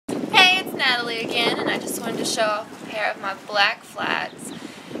Natalie again, and I just wanted to show off a pair of my black flats.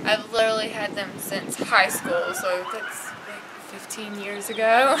 I've literally had them since high school, so that's like 15 years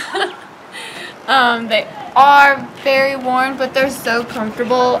ago. They are very worn, but they're so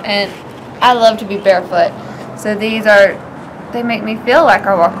comfortable, and I love to be barefoot. So they make me feel like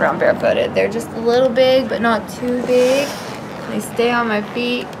I walk around barefooted. They're just a little big, but not too big. They stay on my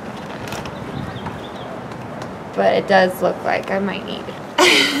feet, but it does look like I might need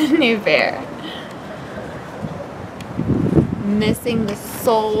a new pair. Missing the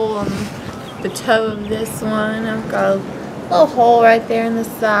sole on the toe of this one. I've got a little hole right there in the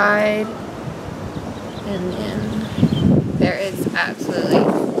side, and then there is absolutely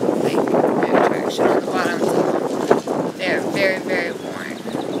like no traction on the bottom. So they're very, very worn.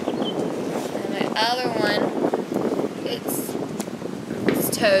 And my other one,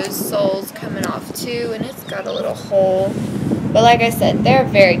 its toes, soles coming off too, and it's got a little hole. But like I said, they're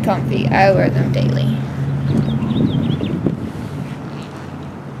very comfy. I wear them daily.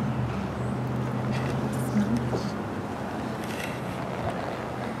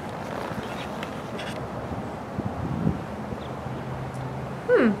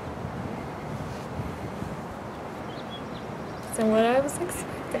 So what I was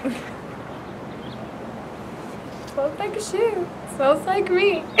expecting. Smells like a shoe. Smells like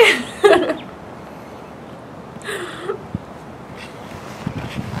me.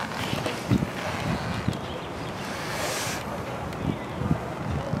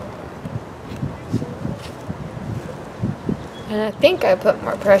 And I think I put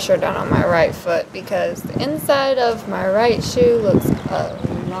more pressure down on my right foot because the inside of my right shoe looks a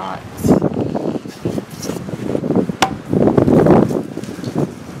lot.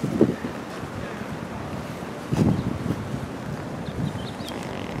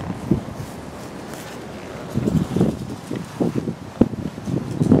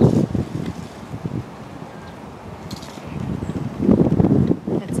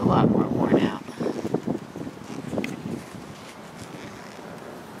 It's a lot more worn out.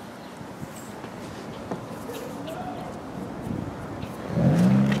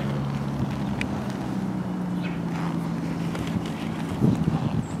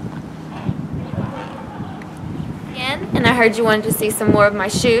 And I heard you wanted to see some more of my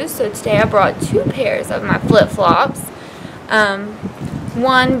shoes, so today I brought two pairs of my flip-flops.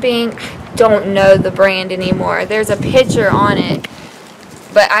 One being, I don't know the brand anymore. There's a picture on it,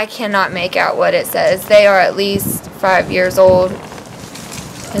 but I cannot make out what it says. They are at least 5 years old,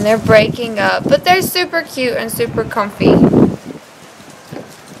 and they're breaking up, but they're super cute and super comfy.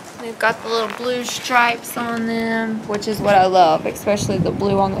 They've got the little blue stripes on them, which is what I love, especially the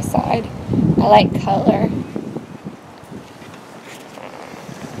blue on the side. I like color.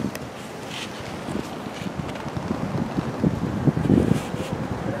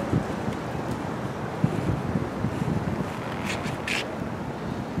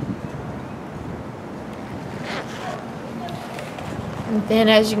 And then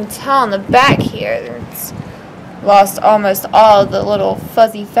as you can tell on the back here, it's lost almost all the little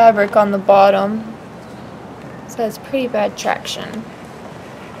fuzzy fabric on the bottom. So it's pretty bad traction.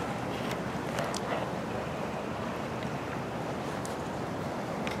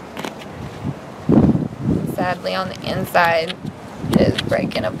 Sadly on the inside it is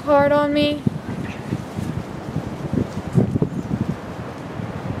breaking apart on me.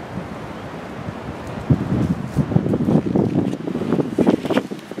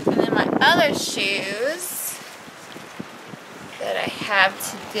 Other shoes that I have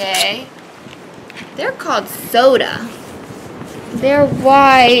today, they're called Soda. They're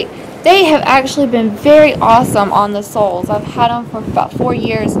white. They have actually been very awesome on the soles. I've had them for about 4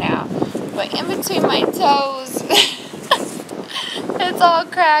 years now. But in between my toes, it's all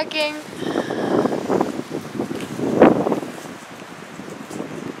cracking.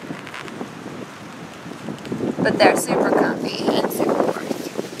 But they're super comfy and super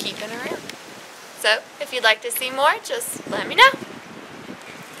worth keeping around. So, if you'd like to see more, just let me know.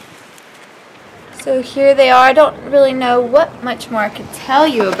 So here they are. I don't really know what much more I could tell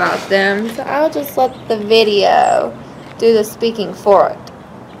you about them, so I'll just let the video do the speaking for it.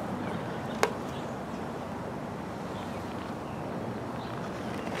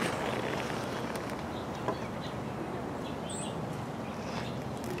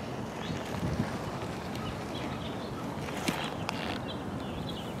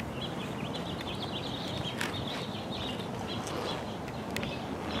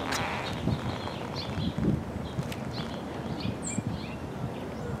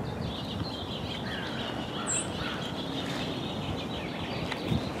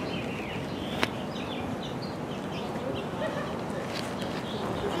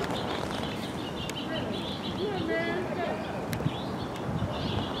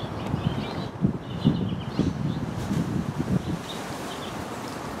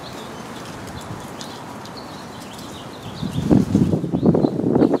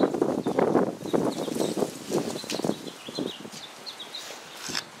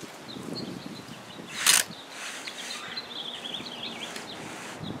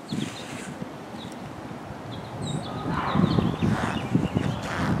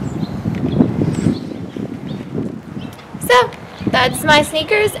 So, that's my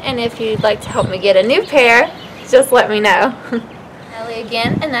sneakers, and if you'd like to help me get a new pair, just let me know. Natalie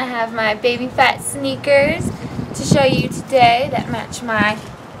again, and I have my baby fat sneakers to show you today that match my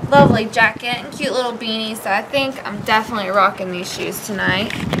lovely jacket and cute little beanie, so I think I'm definitely rocking these shoes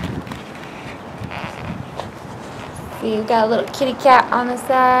tonight. See, you've got a little kitty cat on the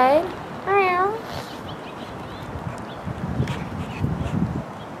side. Meow.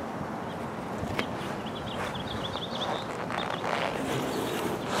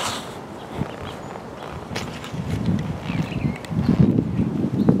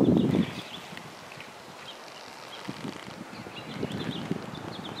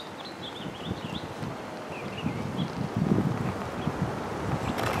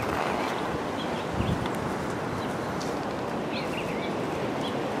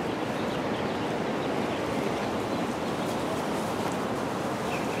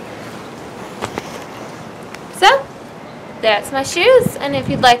 So, that's my shoes, and if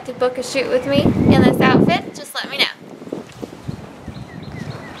you'd like to book a shoot with me in this outfit, just let me know.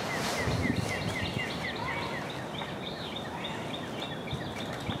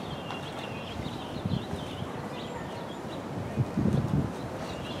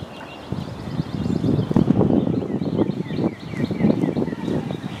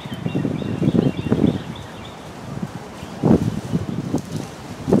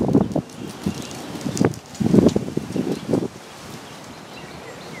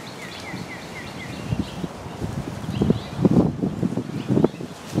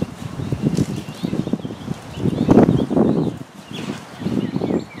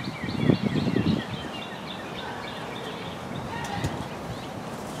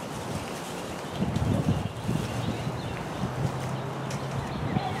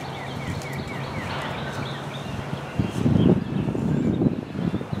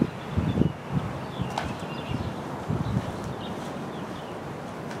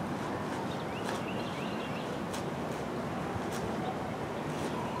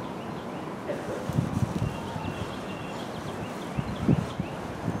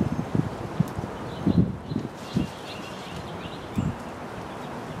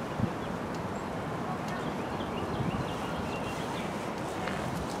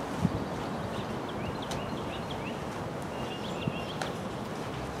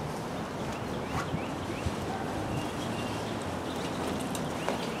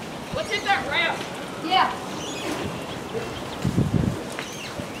 Let's hit that ramp. Yeah.